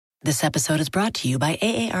This episode is brought to you by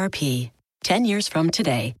AARP. 10 years from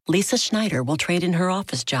today, Lisa Schneider will trade in her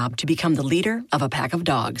office job to become the leader of a pack of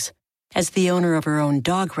dogs. As the owner of her own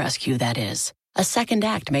dog rescue, that is. A second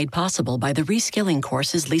act made possible by the reskilling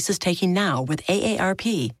courses Lisa's taking now with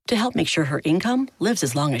AARP to help make sure her income lives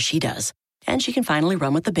as long as she does. And she can finally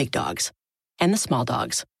run with the big dogs. And the small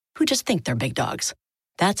dogs, who just think they're big dogs.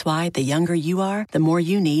 That's why the younger you are, the more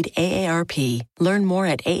you need AARP. Learn more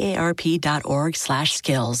at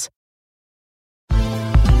aarp.org/skills.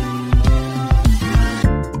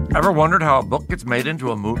 Ever wondered how a book gets made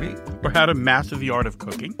into a movie? Or how to master the art of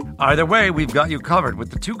cooking? Either way, we've got you covered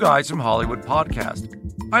with the Two Guys from Hollywood podcast.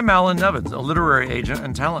 I'm Alan Nevins, a literary agent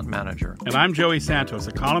and talent manager. And I'm Joey Santos,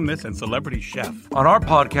 a columnist and celebrity chef. On our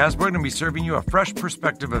podcast, we're going to be serving you a fresh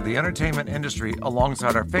perspective of the entertainment industry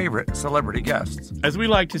alongside our favorite celebrity guests. As we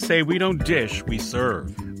like to say, we don't dish, we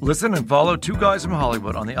serve. Listen and follow Two Guys from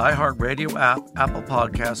Hollywood on the iHeartRadio app, Apple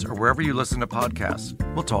Podcasts, or wherever you listen to podcasts.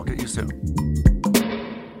 We'll talk at you soon.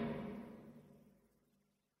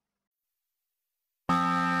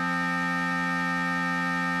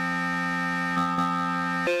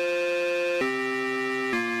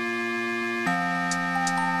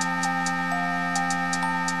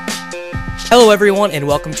 Hello everyone, and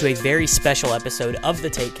welcome to a very special episode of the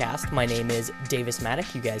TakeCast. My name is Davis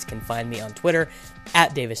Maddock. You guys can find me on Twitter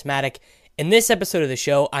at Davis Maddock. In this episode of the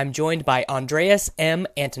show, I'm joined by Andreas M.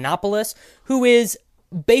 Antonopoulos, who is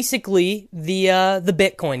basically the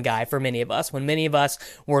Bitcoin guy for many of us. When many of us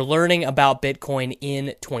were learning about Bitcoin in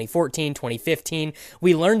 2014, 2015,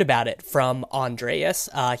 we learned about it from Andreas.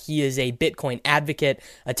 He is a Bitcoin advocate,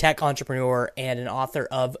 a tech entrepreneur, and an author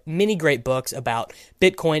of many great books about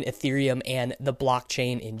Bitcoin, Ethereum, and the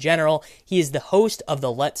blockchain in general. He is the host of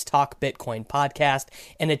the Let's Talk Bitcoin podcast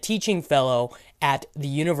and a teaching fellow at the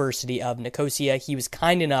University of Nicosia. He was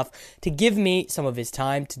kind enough to give me some of his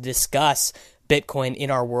time to discuss Bitcoin in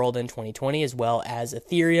our world in 2020, as well as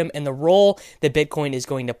Ethereum and the role that Bitcoin is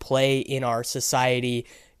going to play in our society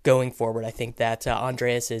going forward. I think that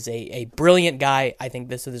Andreas is a brilliant guy. I think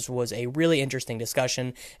this was a really interesting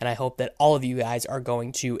discussion, and I hope that all of you guys are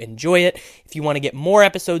going to enjoy it. If you want to get more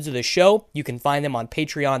episodes of the show, you can find them on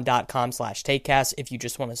patreon.com/takecast. If you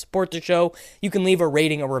just want to support the show, you can leave a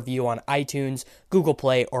rating or review on iTunes, Google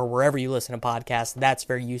Play, or wherever you listen to podcasts. That's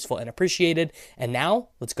very useful and appreciated. And now,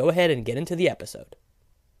 let's go ahead and get into the episode.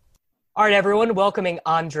 All right, everyone, welcoming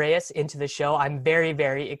Andreas into the show. I'm very,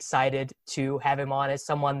 very excited to have him on as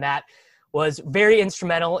someone that was very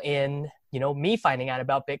instrumental in, me finding out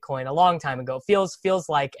about Bitcoin a long time ago. Feels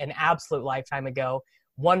like an absolute lifetime ago.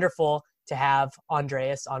 Wonderful to have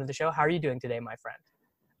Andreas on the show. How are you doing today, my friend?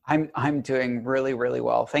 I'm doing really, really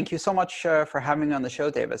well. Thank you so much for having me on the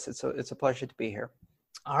show, Davis. It's a pleasure to be here.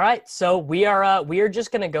 All right, so we are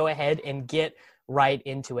just going to go ahead and get right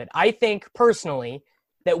into it. I think personally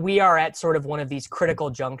that we are at sort of one of these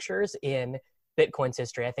critical junctures in Bitcoin's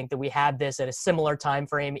history. I think that we had this at a similar time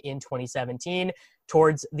frame in 2017.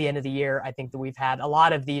 Towards the end of the year, I think that we've had a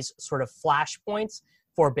lot of these sort of flashpoints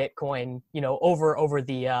for Bitcoin, over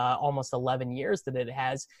the almost 11 years that it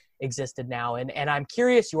has existed now. And I'm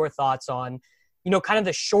curious your thoughts on, kind of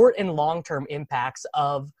the short and long-term impacts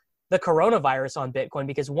of the coronavirus on Bitcoin,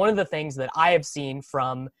 because one of the things that I have seen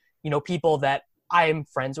from, people that I'm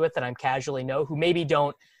friends with and I'm casually know who maybe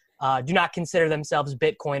do not consider themselves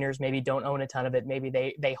Bitcoiners, maybe don't own a ton of it, maybe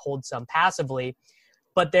they hold some passively,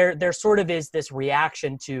 but there sort of is this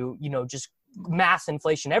reaction to, just mass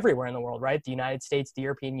inflation everywhere in the world, right? The United States, the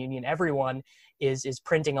European Union, everyone is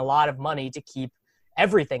printing a lot of money to keep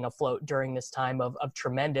everything afloat during this time of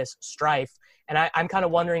tremendous strife. And I'm kind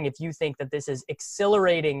of wondering if you think that this is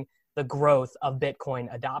accelerating the growth of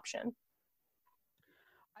Bitcoin adoption.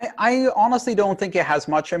 I honestly don't think it has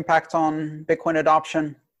much impact on Bitcoin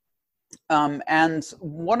adoption. And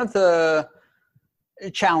one of the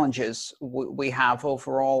challenges we have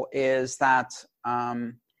overall is that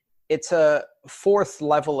it's a fourth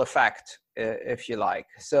level effect, if you like.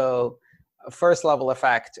 So first level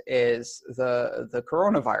effect is the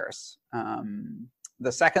coronavirus.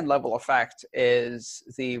 The second level effect is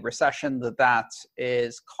the recession that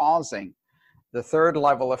is causing. The third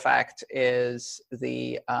level effect is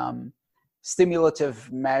the stimulative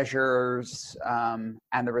measures and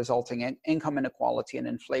the resulting income inequality and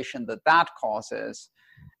inflation that causes.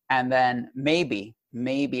 And then maybe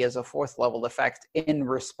as a fourth level effect, in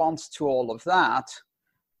response to all of that,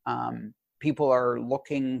 people are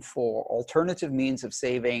looking for alternative means of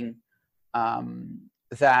saving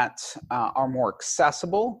that are more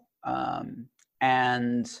accessible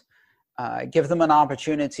and give them an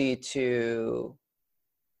opportunity to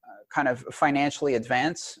kind of financially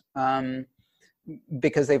advance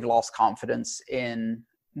because they've lost confidence in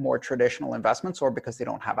more traditional investments, or because they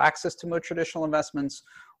don't have access to more traditional investments,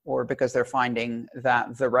 or because they're finding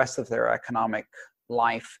that the rest of their economic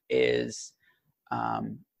life is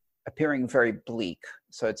appearing very bleak.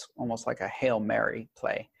 So it's almost like a Hail Mary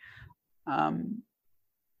play. I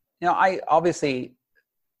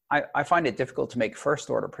find it difficult to make first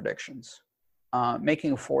order predictions.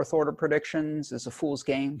 Making fourth order predictions is a fool's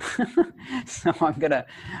game. So I'm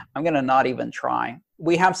gonna not even try.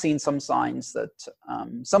 We have seen some signs that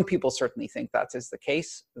some people certainly think that is the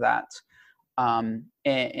case, that in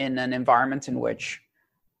an environment in which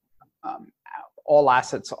all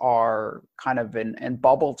assets are kind of in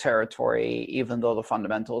bubble territory, even though the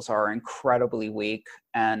fundamentals are incredibly weak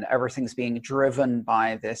and everything's being driven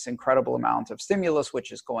by this incredible amount of stimulus,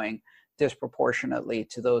 which is going disproportionately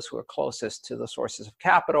to those who are closest to the sources of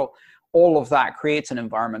capital. All of that creates an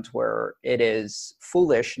environment where it is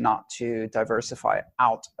foolish not to diversify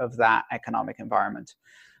out of that economic environment.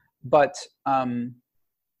 But, I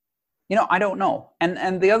don't know.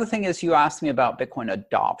 And the other thing is, you asked me about Bitcoin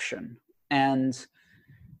adoption. And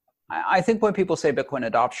I think when people say Bitcoin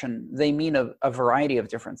adoption, they mean a variety of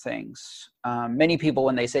different things. Many people,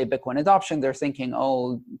 when they say Bitcoin adoption, they're thinking,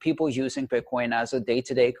 people using Bitcoin as a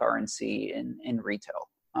day-to-day currency in retail,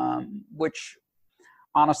 which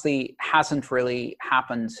honestly hasn't really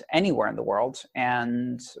happened anywhere in the world,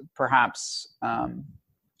 and perhaps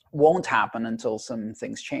won't happen until some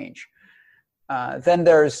things change. Then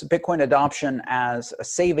there's Bitcoin adoption as a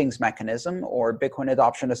savings mechanism, or Bitcoin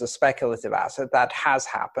adoption as a speculative asset. That has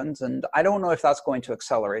happened, and I don't know if that's going to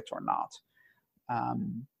accelerate or not.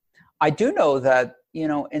 I do know that,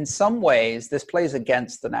 in some ways this plays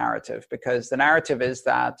against the narrative, because the narrative is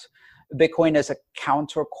that Bitcoin is a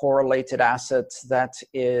counter-correlated asset that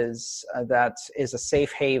is a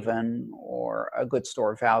safe haven or a good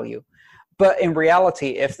store of value. But in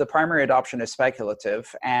reality, if the primary adoption is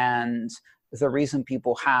speculative, and the reason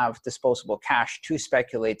people have disposable cash to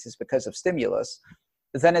speculate is because of stimulus,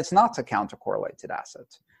 then it's not a counter-correlated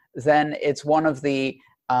asset. Then it's one of the,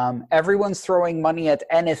 everyone's throwing money at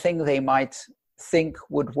anything they might think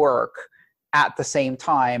would work at the same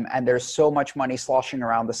time, and there's so much money sloshing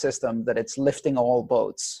around the system that it's lifting all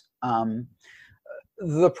boats.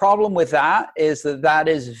 The problem with that is that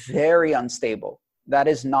is very unstable. That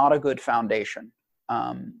is not a good foundation.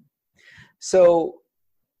 I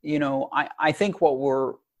think what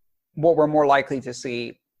we're more likely to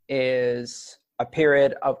see is a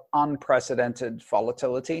period of unprecedented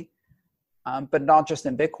volatility, but not just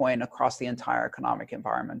in Bitcoin, across the entire economic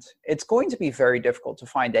environment. It's going to be very difficult to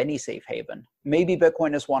find any safe haven. Maybe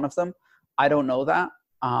Bitcoin is one of them. I don't know that.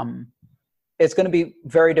 It's going to be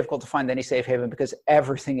very difficult to find any safe haven because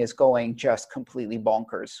everything is going just completely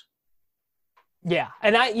bonkers. Yeah,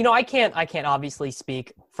 and I can't obviously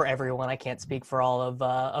speak for everyone. I can't speak for all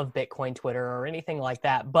of Bitcoin Twitter or anything like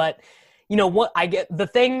that. But what I get, the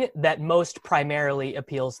thing that most primarily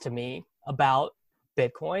appeals to me about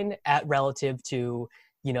Bitcoin relative to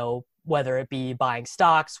whether it be buying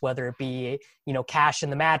stocks, whether it be cash in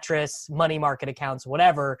the mattress, money market accounts,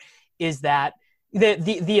 whatever, is that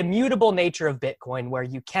the immutable nature of Bitcoin, where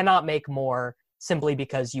you cannot make more simply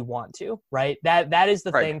because you want to, right? That is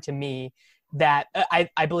the thing to me. That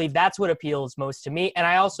I believe that's what appeals most to me. And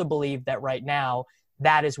I also believe that right now,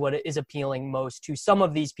 that is what is appealing most to some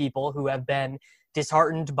of these people who have been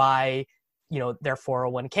disheartened by, their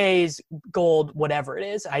 401ks, gold, whatever it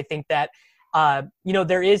is. I think that,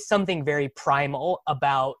 there is something very primal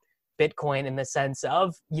about Bitcoin in the sense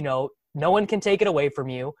of, no one can take it away from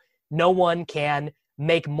you. No one can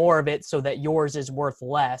make more of it so that yours is worth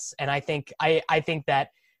less. And I think that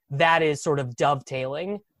is sort of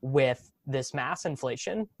dovetailing with this mass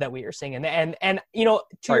inflation that we are seeing. And to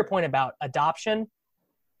your point about adoption,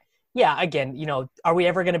 yeah, again, are we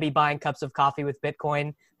ever going to be buying cups of coffee with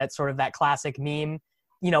Bitcoin? That's sort of that classic meme.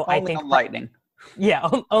 I think on Lightning. Yeah,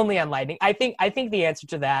 only on Lightning. I think the answer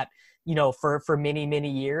to that, for many,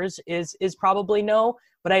 many years is probably no.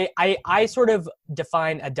 But I sort of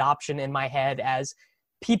define adoption in my head as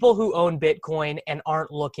people who own Bitcoin and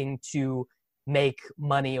aren't looking to make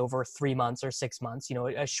money over 3 months or 6 months,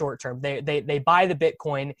 a short term. They buy the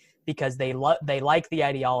Bitcoin because they like the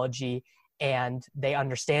ideology and they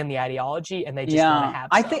understand the ideology, and they just want to have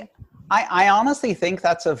some. I honestly think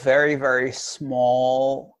that's a very, very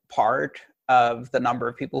small part of the number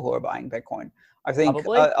of people who are buying Bitcoin. I think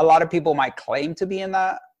a lot of people might claim to be in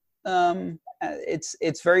that.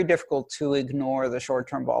 It's very difficult to ignore the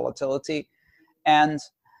short-term volatility. And,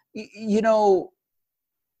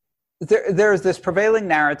 there's this prevailing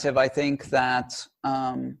narrative, I think, that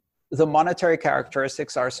the monetary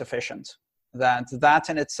characteristics are sufficient. that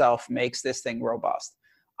in itself makes this thing robust.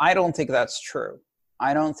 I don't think that's true.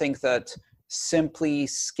 I don't think that simply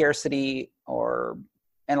scarcity or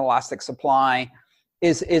inelastic supply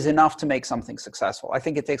is enough to make something successful. I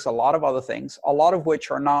think it takes a lot of other things, a lot of which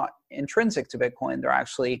are not intrinsic to Bitcoin. They're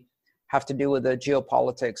actually have to do with the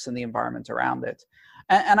geopolitics and the environment around it.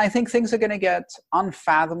 And I think things are going to get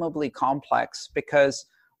unfathomably complex, because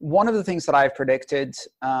one of the things that I've predicted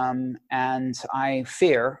and I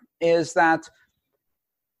fear is that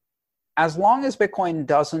as long as Bitcoin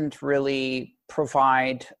doesn't really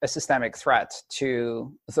provide a systemic threat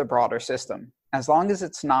to the broader system, as long as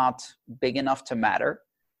it's not big enough to matter,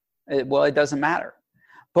 it doesn't matter.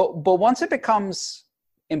 But once it becomes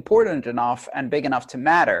important enough and big enough to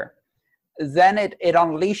matter, then it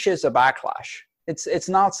unleashes a backlash. It's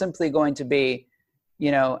not simply going to be,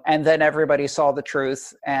 and then everybody saw the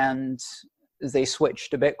truth and they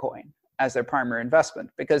switched to Bitcoin as their primary investment,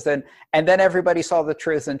 because then everybody saw the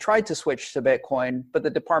truth and tried to switch to Bitcoin, but the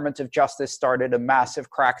Department of Justice started a massive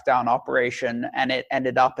crackdown operation, and it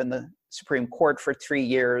ended up in the Supreme Court for 3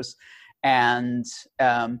 years, and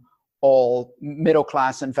all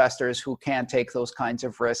middle-class investors who can't take those kinds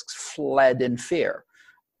of risks fled in fear.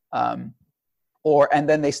 And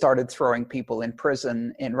then they started throwing people in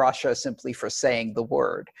prison in Russia simply for saying the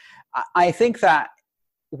word. I think that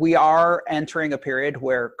we are entering a period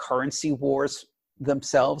where currency wars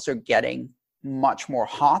themselves are getting much more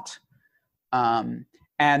hot, and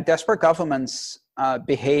desperate governments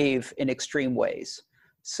behave in extreme ways.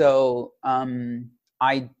 So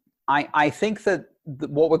I think that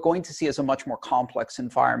what we're going to see is a much more complex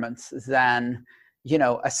environment than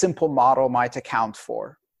a simple model might account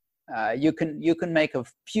for. You can make a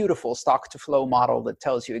beautiful stock to flow model that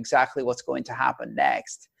tells you exactly what's going to happen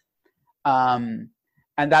next,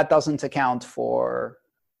 and that doesn't account for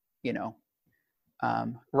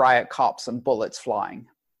riot cops and bullets flying.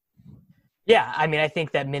 Yeah, I mean, I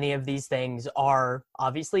think that many of these things are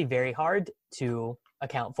obviously very hard to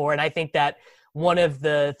account for, and I think that one of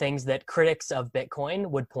the things that critics of Bitcoin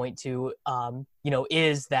would point to,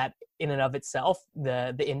 is that in and of itself,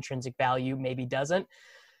 the intrinsic value maybe doesn't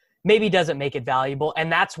make it valuable.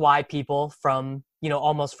 And that's why people from,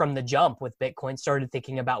 almost from the jump with Bitcoin started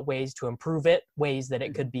thinking about ways to improve it, ways that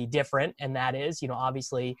it could be different. And that is,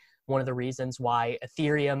 obviously one of the reasons why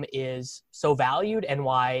Ethereum is so valued and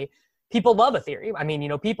why people love Ethereum. I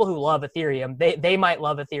mean, people who love Ethereum, they might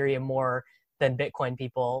love Ethereum more than Bitcoin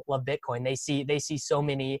people love Bitcoin. They see so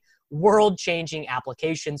many world-changing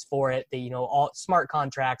applications for it, all smart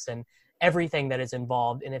contracts and everything that is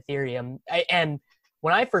involved in Ethereum. And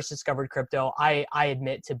when I first discovered crypto, I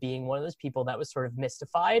admit to being one of those people that was sort of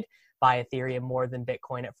mystified by Ethereum more than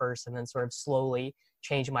Bitcoin at first, and then sort of slowly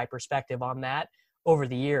changed my perspective on that over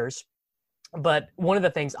the years. But one of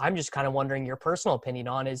the things I'm just kind of wondering your personal opinion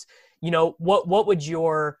on is, what would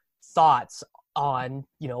your thoughts on,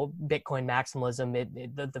 Bitcoin maximalism,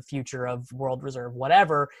 the future of world reserve,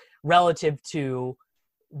 whatever, relative to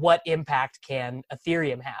what impact can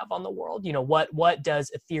Ethereum have on the world? What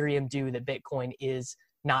does Ethereum do that Bitcoin is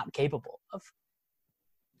not capable of?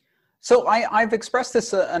 So I've expressed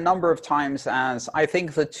this a number of times as I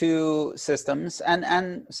think the two systems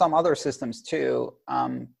and some other systems too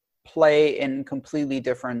play in completely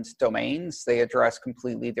different domains. They address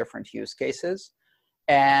completely different use cases.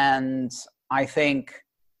 And I think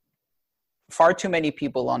far too many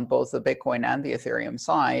people on both the Bitcoin and the Ethereum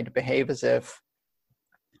side behave as if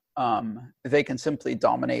they can simply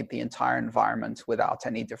dominate the entire environment without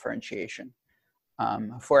any differentiation.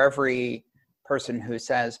 For every person who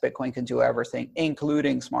says Bitcoin can do everything,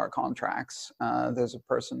 including smart contracts, there's a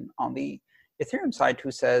person on the Ethereum side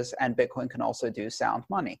who says, and Bitcoin can also do sound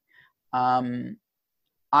money.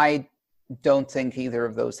 I don't think either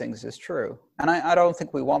of those things is true. And I don't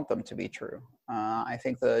think we want them to be true. I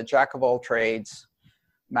think the jack of all trades,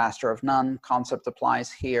 master of none concept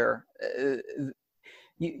applies here.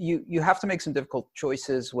 You have to make some difficult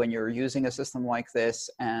choices when you're using a system like this,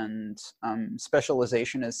 and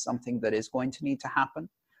specialization is something that is going to need to happen.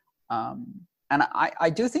 And I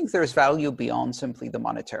do think there's value beyond simply the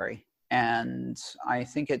monetary. And I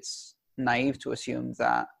think it's naive to assume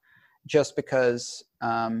that just because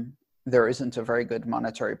there isn't a very good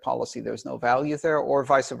monetary policy, there's no value there, or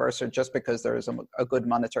vice versa, just because there is a good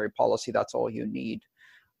monetary policy, that's all you need.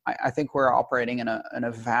 I think we're operating in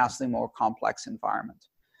a vastly more complex environment.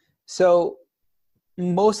 So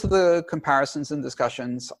most of the comparisons and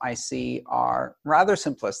discussions I see are rather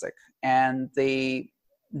simplistic, and they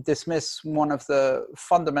dismiss one of the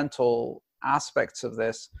fundamental aspects of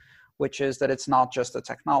this, which is that it's not just a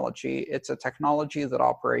technology. It's a technology that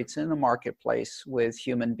operates in a marketplace with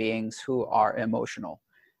human beings who are emotional.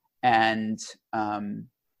 And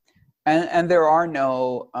there are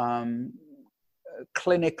no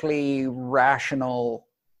clinically rational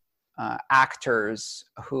actors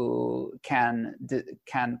who can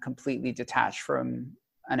completely detach from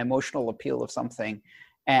an emotional appeal of something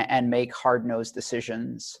and make hard-nosed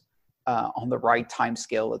decisions on the right time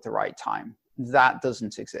scale at the right time. That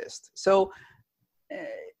doesn't exist. So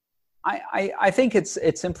I think it's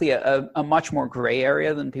simply a much more gray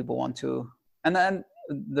area than people want to, and then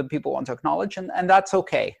the people want to acknowledge, and that's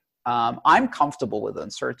okay. I'm comfortable with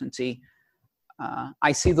uncertainty.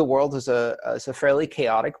 I see the world as a fairly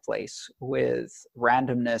chaotic place with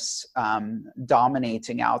randomness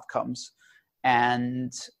dominating outcomes,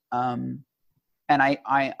 and I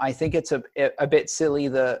think it's a bit silly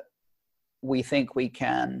that we think we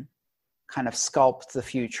can kind of sculpt the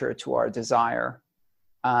future to our desire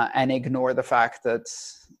and ignore the fact that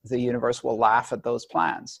the universe will laugh at those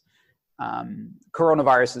plans.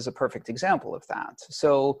 Coronavirus is a perfect example of that.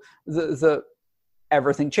 So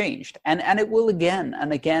everything changed, and it will again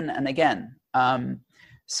and again and again.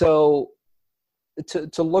 So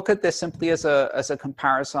to look at this simply as a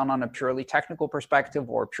comparison on a purely technical perspective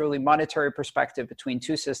or purely monetary perspective between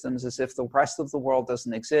two systems, as if the rest of the world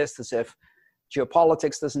doesn't exist, as if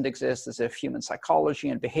geopolitics doesn't exist, as if human psychology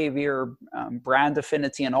and behavior, brand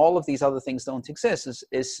affinity, and all of these other things don't exist,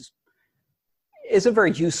 is a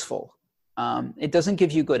very useful. It doesn't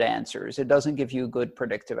give you good answers. It doesn't give you good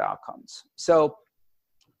predictive outcomes. So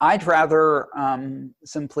I'd rather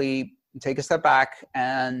simply take a step back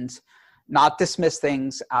and not dismiss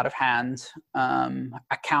things out of hand,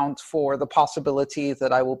 account for the possibility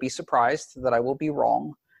that I will be surprised, that I will be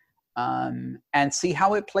wrong, and see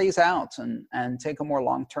how it plays out and take a more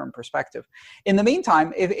long-term perspective. In the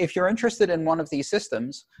meantime, if you're interested in one of these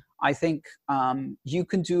systems, I think you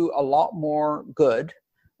can do a lot more good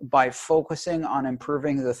by focusing on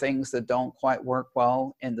improving the things that don't quite work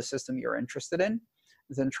well in the system you're interested in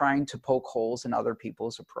than trying to poke holes in other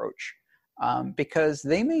people's approach. Because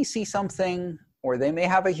they may see something, or they may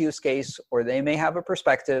have a use case, or they may have a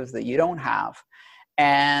perspective that you don't have.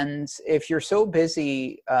 And if you're so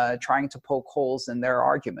busy trying to poke holes in their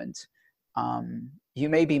argument, you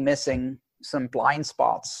may be missing some blind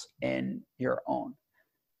spots in your own.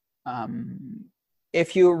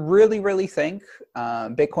 If you really, really think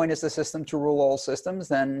Bitcoin is the system to rule all systems,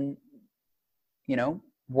 then,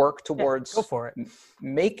 work towards go for it.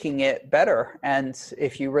 Making it better. And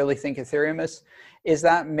if you really think Ethereum is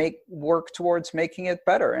that, work towards making it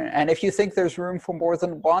better. And if you think there's room for more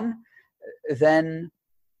than one, then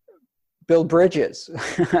build bridges,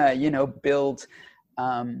 build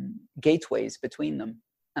gateways between them.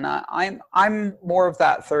 And I'm more of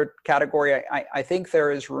that third category. I think there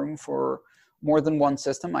is room for more than one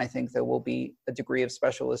system. I think there will be a degree of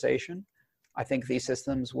specialization. I think these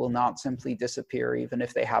systems will not simply disappear, even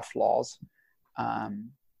if they have flaws.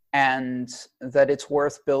 And that it's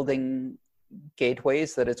worth building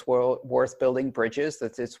gateways, that it's worth building bridges,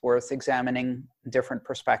 that it's worth examining different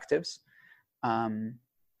perspectives,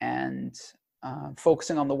 and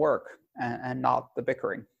focusing on the work and not the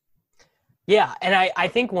bickering. Yeah, and I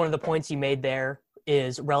think one of the points you made there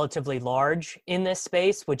is relatively large in this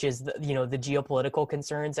space, which is the geopolitical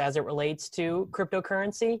concerns as it relates to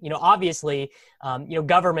cryptocurrency. Obviously,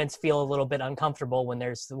 governments feel a little bit uncomfortable when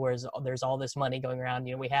there's all this money going around.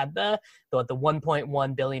 We had the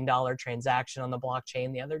 $1.1 billion transaction on the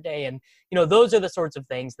blockchain the other day, and those are the sorts of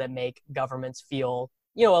things that make governments feel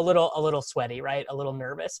a little sweaty, right? A little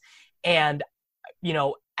nervous. And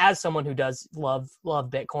as someone who does love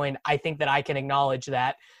Bitcoin, I think that I can acknowledge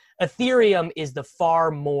that Ethereum is the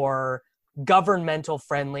far more governmental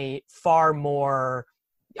friendly, far more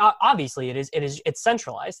obviously it's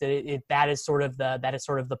centralized. That is sort of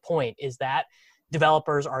the point, is that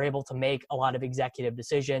developers are able to make a lot of executive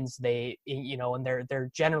decisions. They and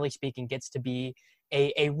they're generally speaking gets to be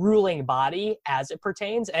a ruling body as it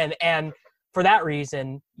pertains, and for that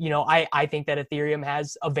reason, I think that Ethereum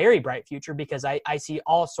has a very bright future, because I see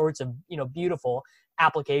all sorts of beautiful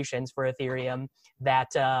applications for Ethereum that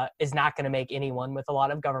is not going to make anyone with a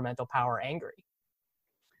lot of governmental power angry.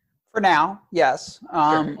 For now, yes.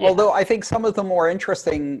 Sure, yeah. Although I think some of the more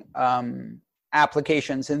interesting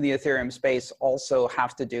applications in the Ethereum space also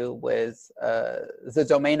have to do with the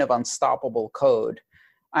domain of unstoppable code.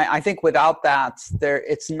 I think without that,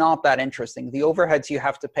 it's not that interesting. The overheads you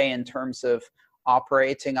have to pay in terms of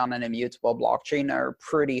operating on an immutable blockchain are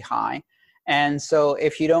pretty high. And so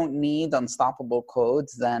if you don't need unstoppable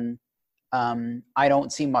codes, then I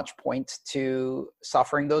don't see much point to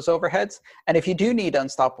suffering those overheads. And if you do need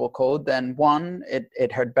unstoppable code, then one,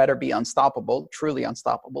 it had better be unstoppable, truly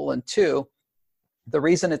unstoppable. And two, the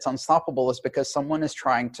reason it's unstoppable is because someone is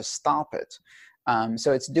trying to stop it.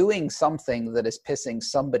 So it's doing something that is pissing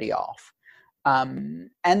somebody off. And,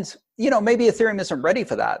 maybe Ethereum isn't ready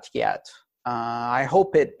for that yet. I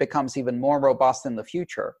hope it becomes even more robust in the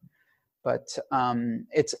future. But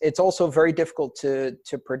it's also very difficult to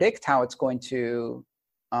predict how it's going to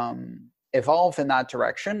evolve in that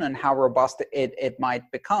direction and how robust it might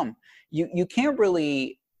become. You can't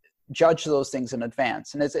really judge those things in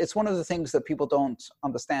advance. And it's one of the things that people don't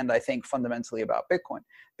understand, I think, fundamentally about Bitcoin.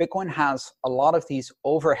 Bitcoin has a lot of these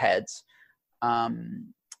overheads,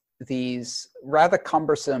 these rather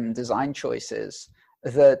cumbersome design choices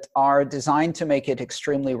that are designed to make it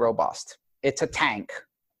extremely robust. It's a tank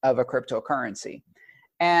of a cryptocurrency.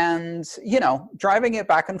 And, driving it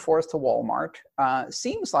back and forth to Walmart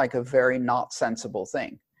seems like a very not sensible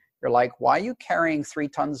thing. You're like, why are you carrying 3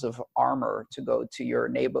 tons of armor to go to your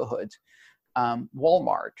neighborhood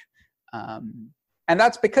Walmart? And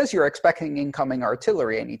that's because you're expecting incoming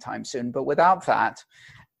artillery anytime soon. But without that,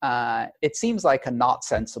 it seems like a not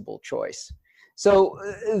sensible choice. So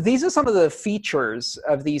these are some of the features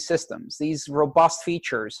of these systems, these robust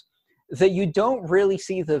features that you don't really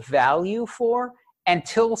see the value for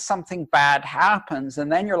until something bad happens.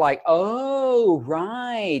 And then you're like, oh,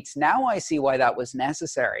 right, now I see why that was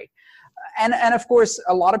necessary. And of course,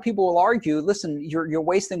 a lot of people will argue, listen, you're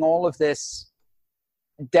wasting all of this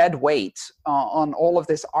dead weight on all of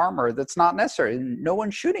this armor that's not necessary. No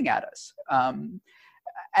one's shooting at us.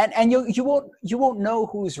 And you won't know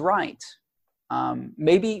who's right.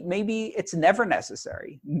 Maybe it's never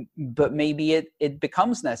necessary, but maybe it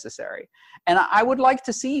becomes necessary. And I would like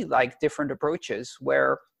to see like different approaches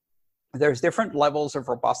where there's different levels of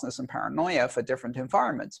robustness and paranoia for different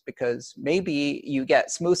environments, because maybe you get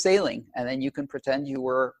smooth sailing and then you can pretend you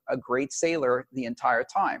were a great sailor the entire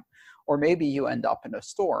time. Or maybe you end up in a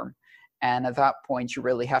storm. And at that point, you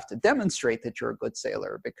really have to demonstrate that you're a good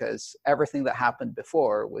sailor, because everything that happened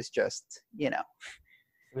before was just, It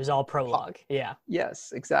was all prologue. Yeah.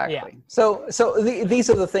 Yes, exactly. Yeah. So these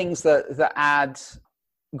are the things that add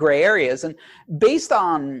gray areas. And based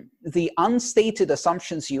on the unstated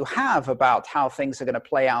assumptions you have about how things are going to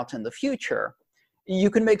play out in the future, you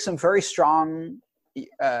can make some very strong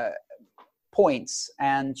points,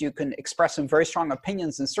 and you can express some very strong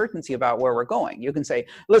opinions and certainty about where we're going. You can say,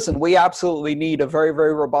 listen, we absolutely need a very,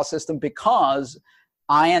 very robust system because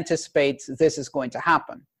I anticipate this is going to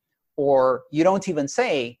happen. Or you don't even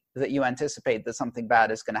say that you anticipate that something bad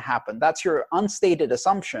is going to happen. That's your unstated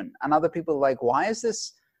assumption. And other people are like, why is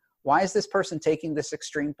this person taking this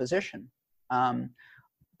extreme position?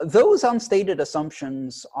 Those unstated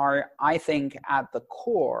assumptions are, I think, at the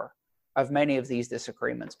core of many of these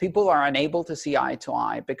disagreements. People are unable to see eye to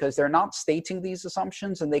eye because they're not stating these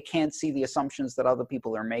assumptions, and they can't see the assumptions that other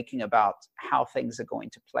people are making about how things are going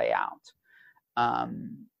to play out.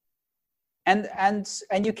 And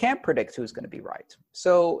you can't predict who's going to be right.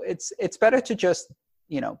 So it's better to just,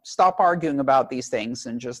 stop arguing about these things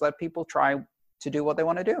and just let people try to do what they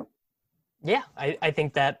want to do. Yeah, I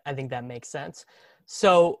think that makes sense.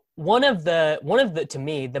 So one of the to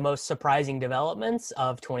me the most surprising developments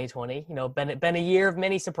of 2020, been a year of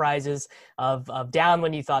many surprises, of down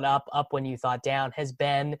when you thought up when you thought down, has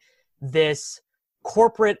been this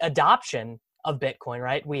corporate adoption of Bitcoin,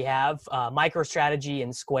 right? We have MicroStrategy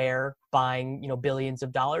and Square buying, billions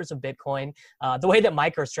of dollars of Bitcoin. The way that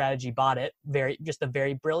MicroStrategy bought it, just a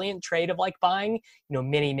very brilliant trade of like buying,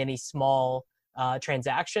 many small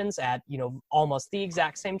transactions at, almost the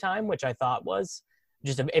exact same time, which I thought was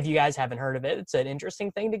just, if you guys haven't heard of it, it's an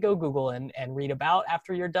interesting thing to go Google and read about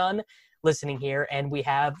after you're done listening here. And we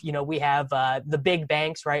have the big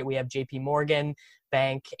banks, right? We have JP Morgan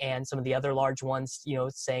Bank and some of the other large ones,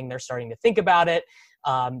 saying they're starting to think about it.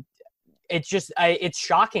 It's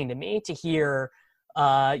shocking to me to hear,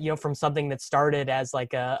 from something that started as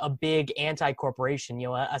like a big anti-corporation,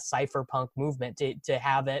 a cypherpunk movement, to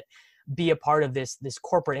have it be a part of this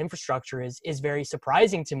corporate infrastructure is very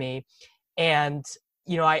surprising to me. And,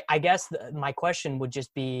 I guess my question would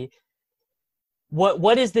just be,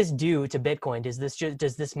 what does this do to Bitcoin? Does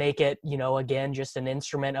this make it, again, just an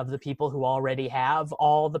instrument of the people who already have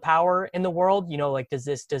all the power in the world? Does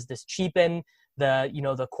this cheapen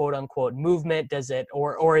the quote unquote movement? Does it,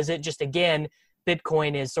 or is it just, again,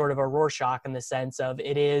 Bitcoin is sort of a Rorschach in the sense of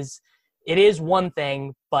it is one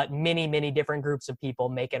thing, but many different groups of people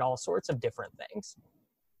make it all sorts of different things?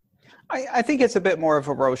 I think it's a bit more of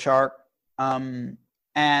a Rorschach.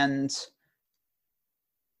 And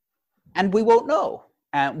And we won't know.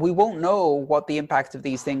 And we won't know what the impact of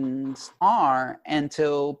these things are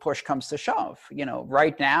until push comes to shove.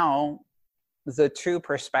 Right now, the two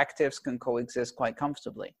perspectives can coexist quite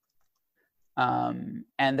comfortably. And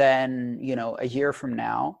then, a year from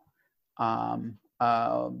now,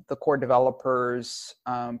 the core developers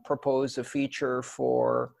propose a feature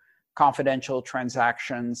for confidential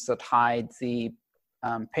transactions that hide the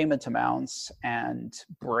payment amounts and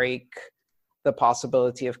break the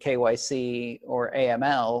possibility of KYC or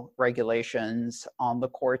AML regulations on the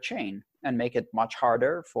core chain and make it much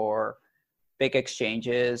harder for big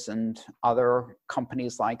exchanges and other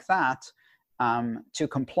companies like that to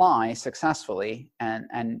comply successfully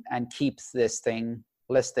and keep this thing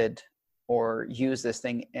listed or use this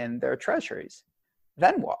thing in their treasuries.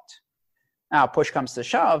 Then what? Now, push comes to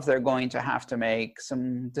shove, they're going to have to make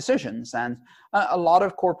some decisions. And a lot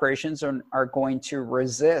of corporations are going to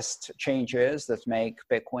resist changes that make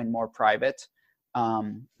Bitcoin more private,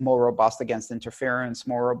 more robust against interference,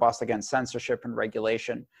 more robust against censorship and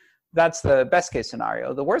regulation. That's the best case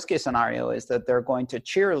scenario. The worst case scenario is that they're going to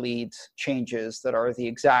cheerlead changes that are the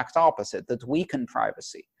exact opposite, that weaken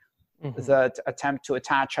privacy, that attempt to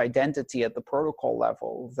attach identity at the protocol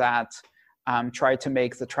level, that try to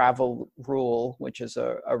make the travel rule, which is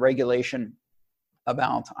a regulation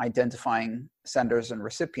about identifying senders and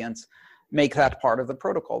recipients, make that part of the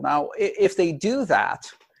protocol. Now, if they do that,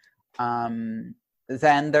 then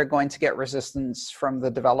they're going to get resistance from the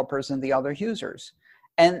developers and the other users.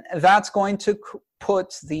 And that's going to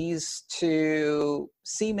put these two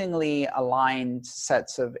seemingly aligned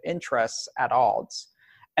sets of interests at odds.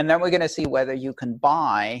 And then we're going to see whether you can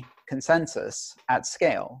buy consensus at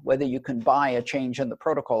scale, whether you can buy a change in the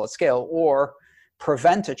protocol at scale or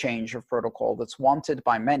prevent a change of protocol that's wanted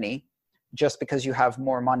by many just because you have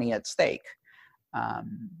more money at stake,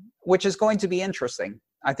 which is going to be interesting.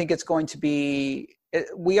 I think it's going to be,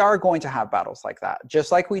 we are going to have battles like that,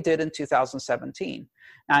 just like we did in 2017.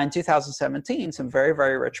 Now, in 2017, some very,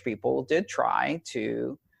 very rich people did try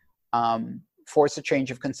to force a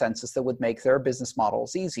change of consensus that would make their business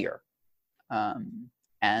models easier.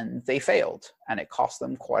 And they failed, and it cost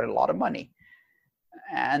them quite a lot of money.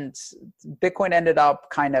 And Bitcoin ended up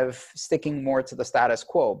kind of sticking more to the status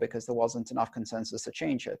quo because there wasn't enough consensus to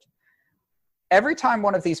change it. Every time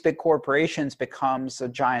one of these big corporations becomes a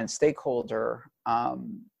giant stakeholder,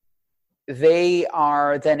 they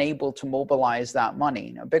are then able to mobilize that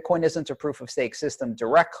money. Now, Bitcoin isn't a proof of stake system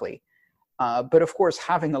directly, but of course,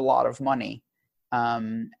 having a lot of money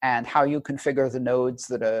and how you configure the nodes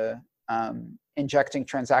that are injecting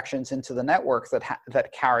transactions into the network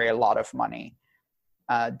that carry a lot of money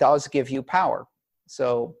does give you power.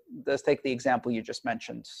 So let's take the example you just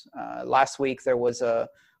mentioned. Last week, there was a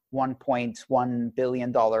 $1.1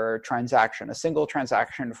 billion transaction, a single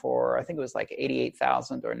transaction for, I think it was like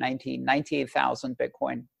 88,000 or 98,000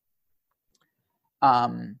 Bitcoin.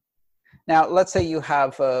 Now, let's say you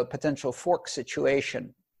have a potential fork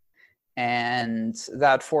situation, and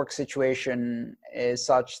that fork situation is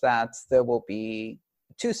such that there will be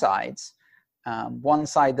two sides, one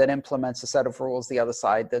side that implements a set of rules, the other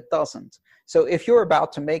side that doesn't. So if you're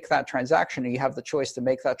about to make that transaction and you have the choice to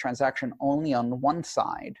make that transaction only on one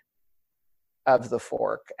side of the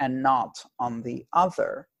fork and not on the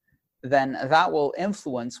other, then that will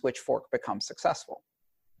influence which fork becomes successful.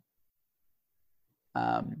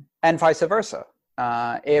 And vice versa.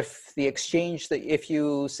 If the exchange, if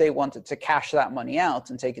you say wanted to cash that money out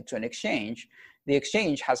and take it to an exchange, the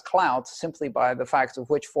exchange has clout simply by the fact of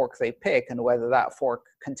which fork they pick and whether that fork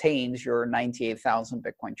contains your 98,000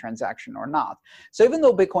 Bitcoin transaction or not. So even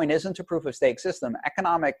though Bitcoin isn't a proof of stake system,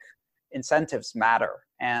 economic incentives matter,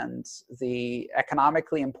 and the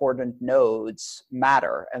economically important nodes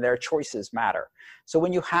matter, and their choices matter. So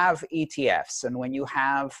when you have ETFs and when you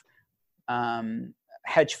have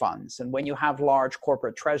hedge funds and when you have large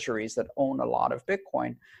corporate treasuries that own a lot of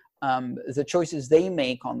Bitcoin, the choices they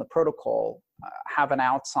make on the protocol have an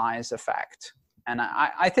outsized effect. And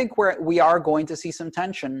I think we are going to see some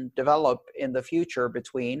tension develop in the future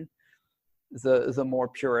between the more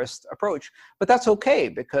purist approach. But that's okay,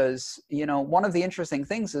 because one of the interesting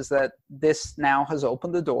things is that this now has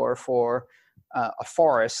opened the door for a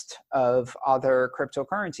forest of other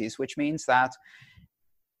cryptocurrencies, which means that,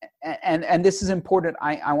 and this is important,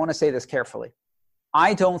 I want to say this carefully,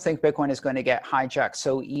 I don't think Bitcoin is going to get hijacked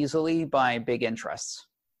so easily by big interests,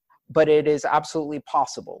 but it is absolutely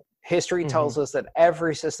possible. History tells us that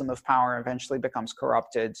every system of power eventually becomes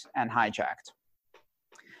corrupted and hijacked.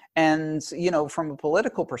 And, from a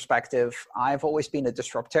political perspective, I've always been a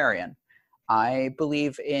disruptarian. I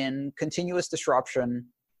believe in continuous disruption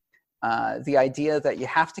The idea that you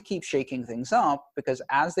have to keep shaking things up because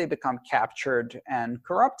as they become captured and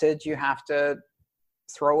corrupted, you have to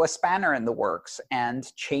throw a spanner in the works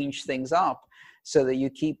and change things up so that you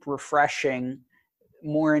keep refreshing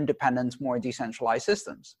more independent, more decentralized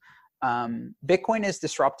systems. Bitcoin is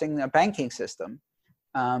disrupting a banking system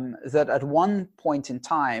that at one point in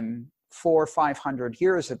time, 400 or 500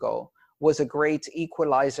 years ago, was a great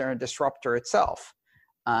equalizer and disruptor itself.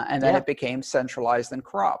 And then it became centralized and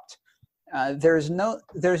corrupt. There's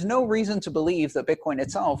no reason to believe that Bitcoin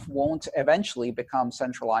itself won't eventually become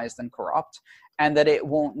centralized and corrupt, and that it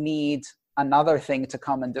won't need another thing to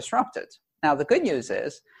come and disrupt it. Now, the good news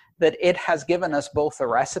is that it has given us both a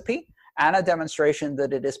recipe and a demonstration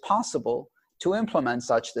that it is possible to implement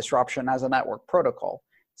such disruption as a network protocol.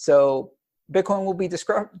 So Bitcoin will be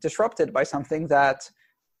disrupted by something that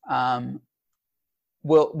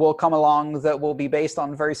will come along that will be based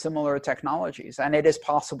on very similar technologies. And it is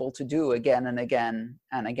possible to do again and again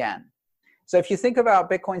and again. So if you think about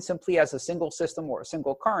Bitcoin simply as a single system or a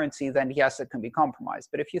single currency, then yes, it can be compromised.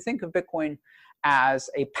 But if you think of Bitcoin as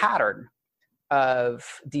a pattern of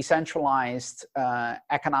decentralized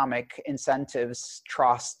economic incentives,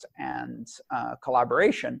 trust, and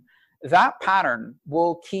collaboration, that pattern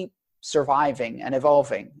will keep surviving and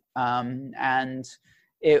evolving, and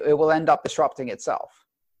it will end up disrupting itself.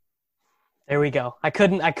 There we go. I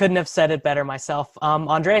couldn't have said it better myself.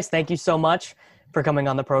 Andreas, thank you so much for coming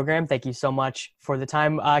on the program. Thank you so much for the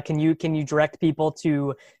time. Can you direct people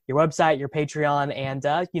to your website, your Patreon, and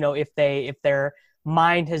if their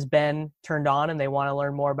mind has been turned on and they want to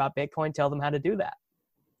learn more about Bitcoin, tell them how to do that.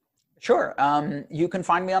 Sure. You can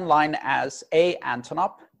find me online as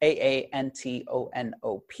Antonop,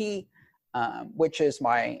 Aantonop, which is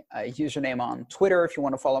my username on Twitter. If you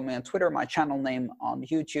want to follow me on Twitter, my channel name on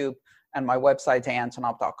YouTube, and my website,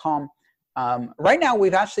 aantonop.com. Right now,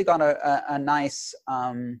 we've actually got a nice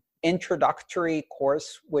introductory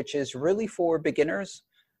course, which is really for beginners.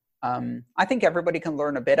 I think everybody can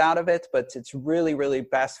learn a bit out of it, but it's really, really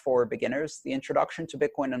best for beginners. The Introduction to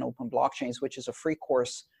Bitcoin and Open Blockchains, which is a free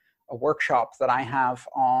course, a workshop that I have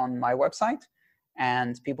on my website.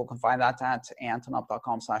 And people can find that at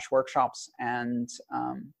antonop.com/workshops. And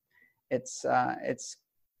it's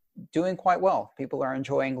doing quite well. People are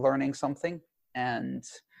enjoying learning something. And,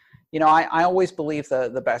 I always believe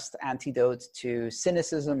the best antidote to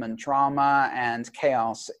cynicism and trauma and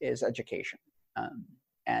chaos is education.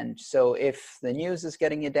 And so if the news is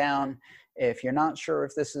getting you down, if you're not sure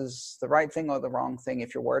if this is the right thing or the wrong thing,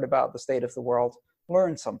 if you're worried about the state of the world,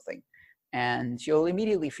 learn something and you'll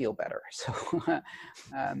immediately feel better. So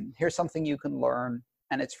here's something you can learn,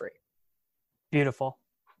 and it's free. Beautiful.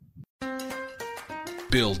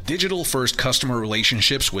 Build digital-first customer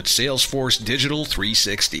relationships with Salesforce Digital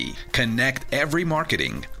 360. Connect every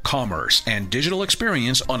marketing, commerce, and digital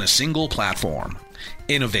experience on a single platform.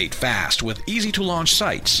 Innovate fast with easy-to-launch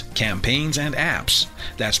sites, campaigns, and apps.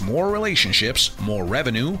 That's more relationships, more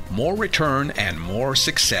revenue, more return, and more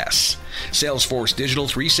success. Salesforce Digital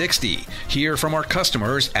 360. Hear from our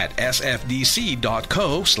customers at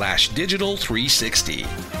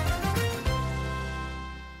sfdc.co/digital360.